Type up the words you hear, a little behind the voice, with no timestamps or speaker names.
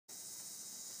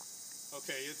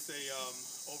Okay, it's a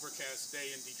overcast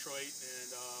day in Detroit,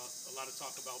 and a lot of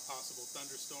talk about possible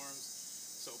thunderstorms.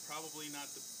 So probably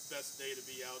not the best day to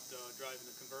be out driving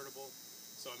a convertible.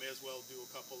 So I may as well do a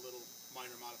couple little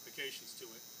minor modifications to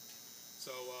it.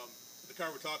 So the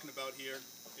car we're talking about here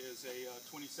is a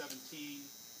 2017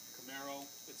 Camaro.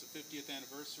 It's a 50th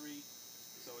anniversary.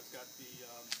 So it's got the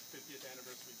 50th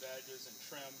anniversary badges and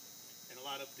trim, and a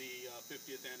lot of the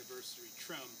 50th anniversary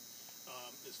trim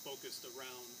is focused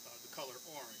around the color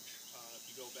orange. If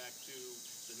you go back to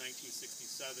the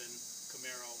 1967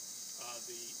 Camaro,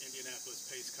 the Indianapolis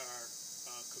pace car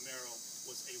Camaro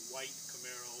was a white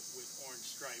Camaro with orange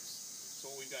stripes. So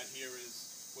what we've got here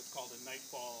is what's called a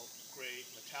nightfall gray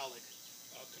metallic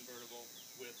convertible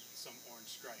with some orange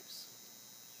stripes.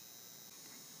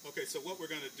 Okay, so what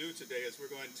we're going to do today is we're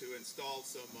going to install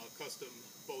some custom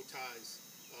bow ties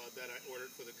that I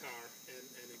ordered for the car, and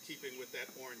in keeping with that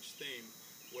orange theme,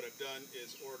 what I've done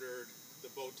is ordered the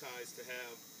bow ties to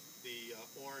have the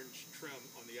orange trim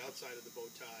on the outside of the bow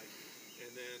tie,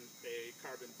 and then a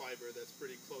carbon fiber that's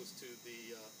pretty close to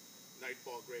the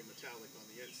nightfall gray metallic on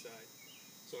the inside.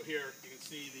 So here you can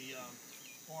see the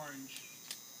orange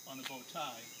on the bow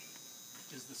tie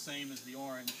is the same as the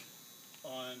orange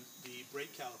on the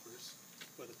brake calipers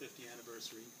for the 50th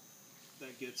anniversary.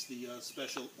 That gets the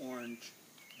special orange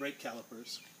brake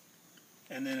calipers,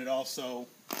 and then it also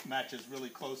matches really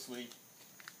closely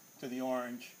to the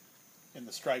orange in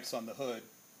the stripes on the hood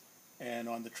and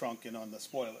on the trunk and on the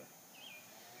spoiler.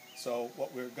 So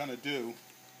what we're going to do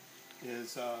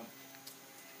is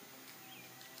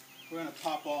we're going to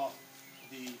pop off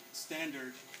the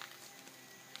standard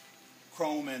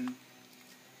chrome and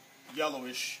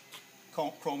yellowish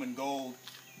chrome and gold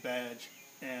badge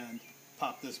and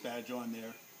pop this badge on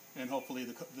there, and hopefully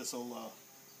this will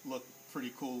look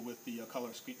pretty cool with the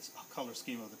color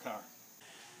scheme of the car.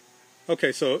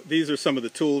 Okay, so these are some of the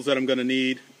tools that I'm going to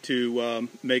need to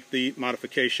make the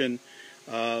modification.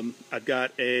 I've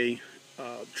got a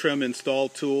trim install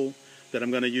tool that I'm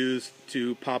going to use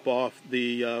to pop off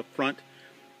the front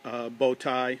bow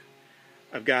tie.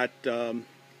 I've got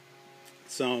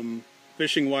some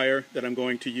fishing wire that I'm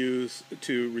going to use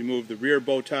to remove the rear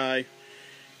bow tie,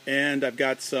 and I've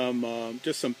got some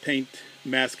just some paint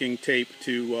masking tape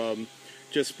to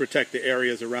just protect the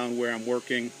areas around where I'm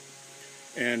working,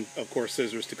 and of course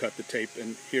scissors to cut the tape.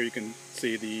 And here you can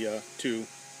see the two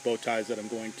bow ties that I'm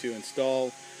going to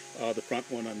install, the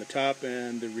front one on the top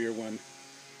and the rear one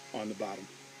on the bottom.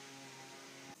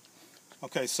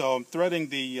 Okay, so I'm threading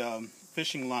the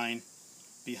fishing line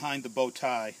behind the bow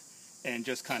tie and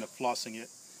just kind of flossing it.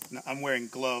 Now, I'm wearing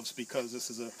gloves because this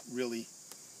is a really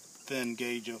thin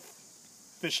gauge of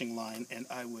fishing line, and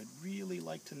I would really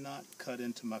like to not cut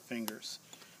into my fingers.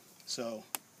 So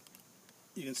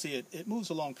you can see it moves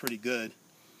along pretty good,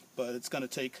 but it's going to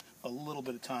take a little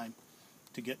bit of time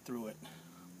to get through it.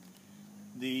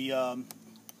 The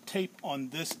tape on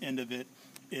this end of it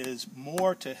is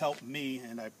more to help me,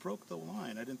 and I broke the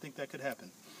line, I didn't think that could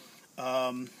happen,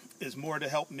 is more to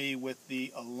help me with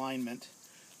the alignment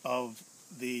of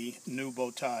the new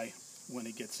bow tie when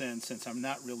it gets in, since I'm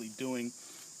not really doing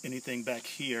anything back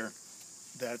here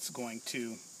that's going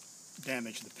to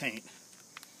damage the paint.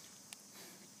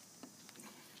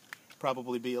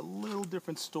 Probably be a little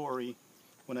different story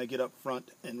when I get up front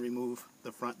and remove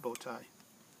the front bow tie.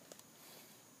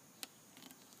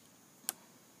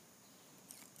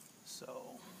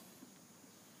 So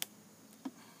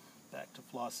back to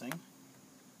flossing.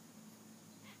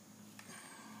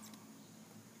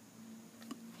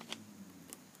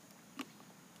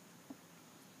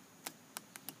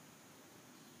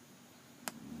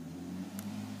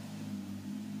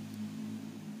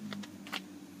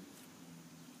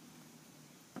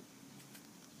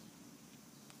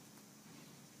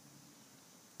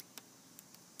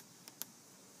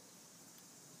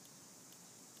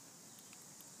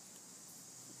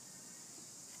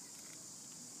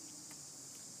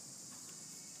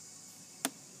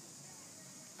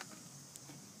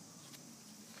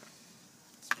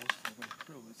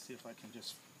 Let's see if I can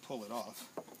just pull it off.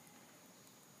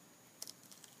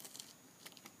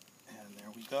 And there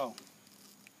we go.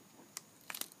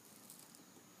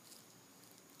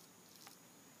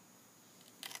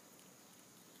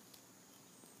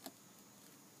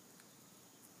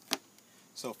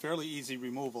 So fairly easy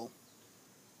removal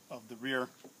of the rear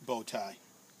bow tie.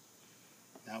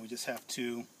 Now we just have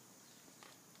to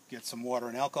get some water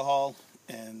and alcohol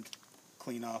and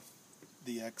clean off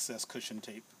the excess cushion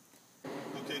tape.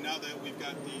 Okay, now that we've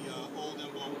got the old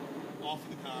emblem off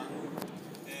the car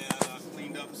and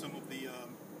cleaned up some of the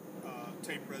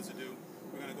tape residue,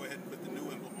 we're going to go ahead and put the new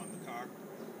emblem on the car.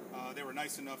 they were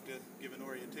nice enough to give an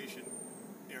orientation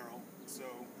arrow, so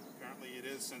apparently it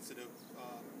is sensitive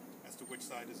as to which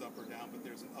side is up or down, but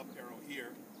there's an up arrow here.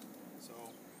 So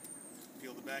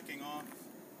peel the backing off.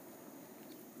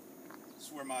 This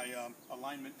is where my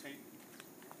alignment tape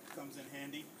comes in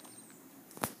handy,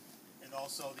 and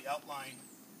also the outline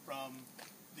from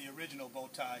the original bow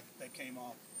tie that came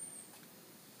off.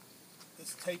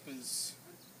 This tape is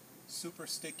super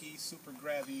sticky, super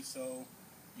grabby, so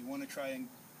you want to try and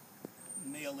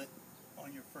nail it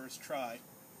on your first try.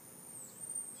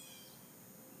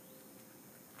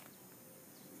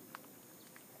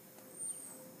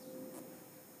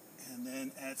 And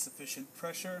then add sufficient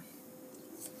pressure.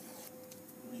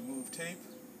 Remove tape.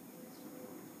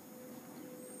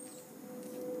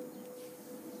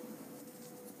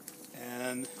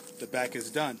 And the back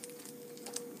is done.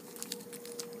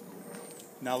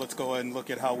 Now let's go ahead and look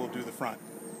at how we'll do the front.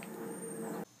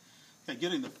 Okay,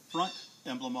 getting the front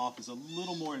emblem off is a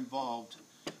little more involved.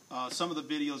 Some of the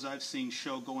videos I've seen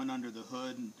show going under the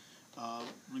hood and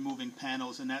removing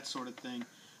panels and that sort of thing.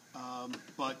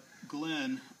 But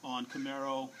Glenn on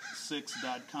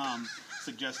Camaro6.com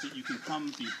suggested you can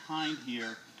come behind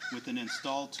here with an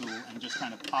install tool and just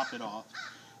kind of pop it off.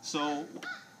 So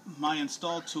my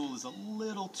install tool is a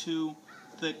little too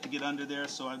thick to get under there,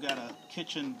 so I've got a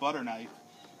kitchen butter knife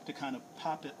to kind of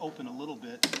pop it open a little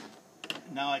bit.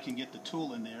 Now I can get the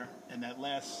tool in there, and that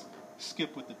last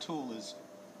skip with the tool is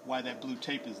why that blue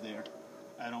tape is there.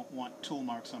 I don't want tool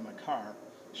marks on my car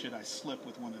should I slip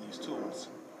with one of these tools.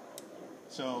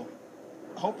 So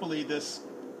hopefully this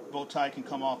bow tie can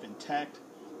come off intact,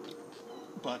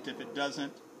 but if it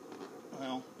doesn't,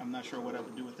 well, I'm not sure what I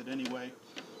would do with it anyway.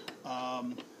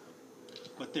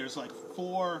 But there's like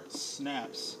 4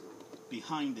 snaps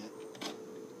behind it,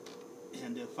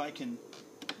 and if I can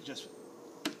just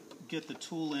get the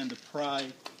tool in to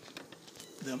pry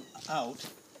them out,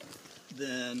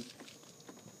 then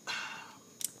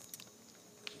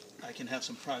I can have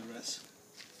some progress.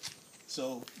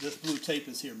 So this blue tape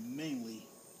is here mainly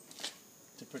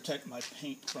to protect my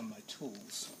paint from my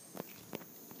tools.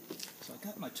 So I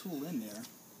got my tool in there,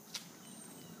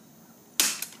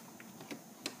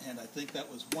 and I think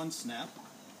that was 1 snap.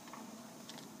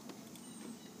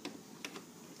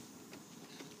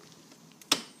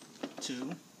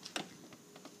 Two.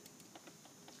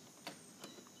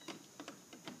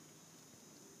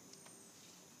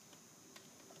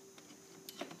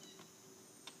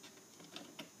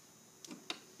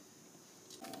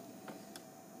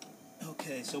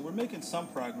 Okay, so we're making some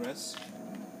progress.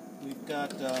 We've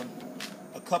got a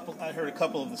couple, I heard a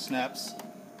couple of the snaps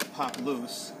pop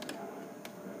loose.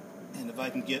 And if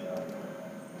I can get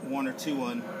 1 or 2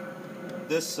 on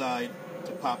this side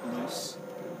to pop loose,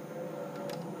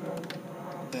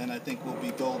 then I think we'll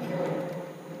be golden.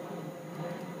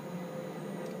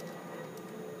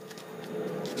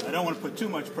 I don't want to put too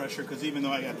much pressure because even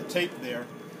though I got the tape there,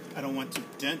 I don't want to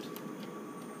dent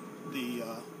the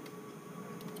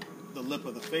lip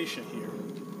of the fascia here.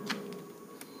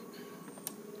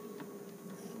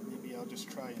 Maybe I'll just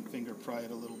try and finger pry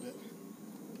it a little bit.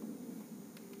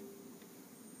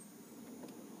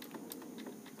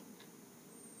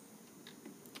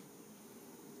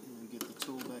 And get the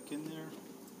tool back in there.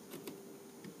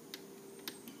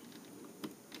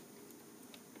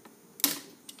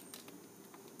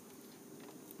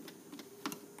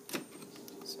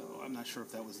 So I'm not sure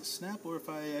if that was a snap or if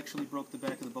I actually broke the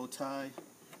back of the bow tie.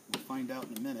 We'll find out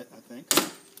in a minute, I think.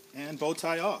 And bow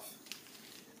tie off.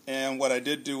 And what I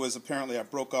did do was apparently I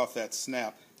broke off that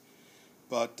snap.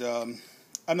 But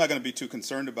I'm not going to be too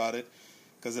concerned about it,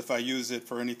 because if I use it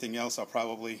for anything else, I'll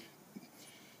probably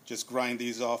just grind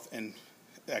these off and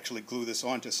actually glue this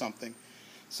onto something.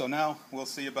 So now we'll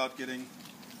see about getting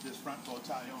this front bow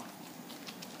tie on.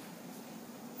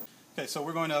 Okay, so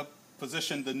we're going to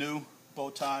position the new bow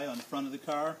tie on the front of the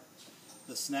car.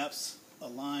 The snaps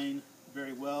align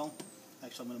very well.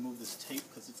 Actually, I'm going to move this tape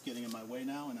because it's getting in my way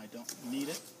now and I don't need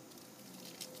it.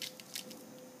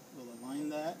 We'll align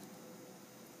that.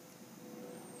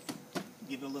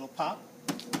 Give it a little pop.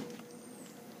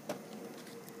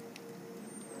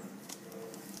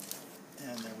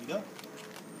 And there we go.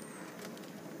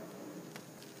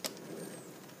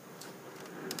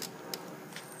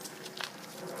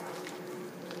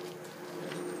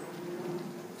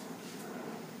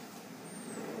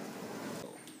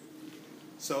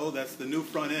 So that's the new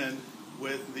front end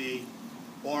with the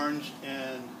orange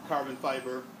and carbon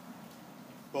fiber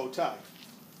bow tie.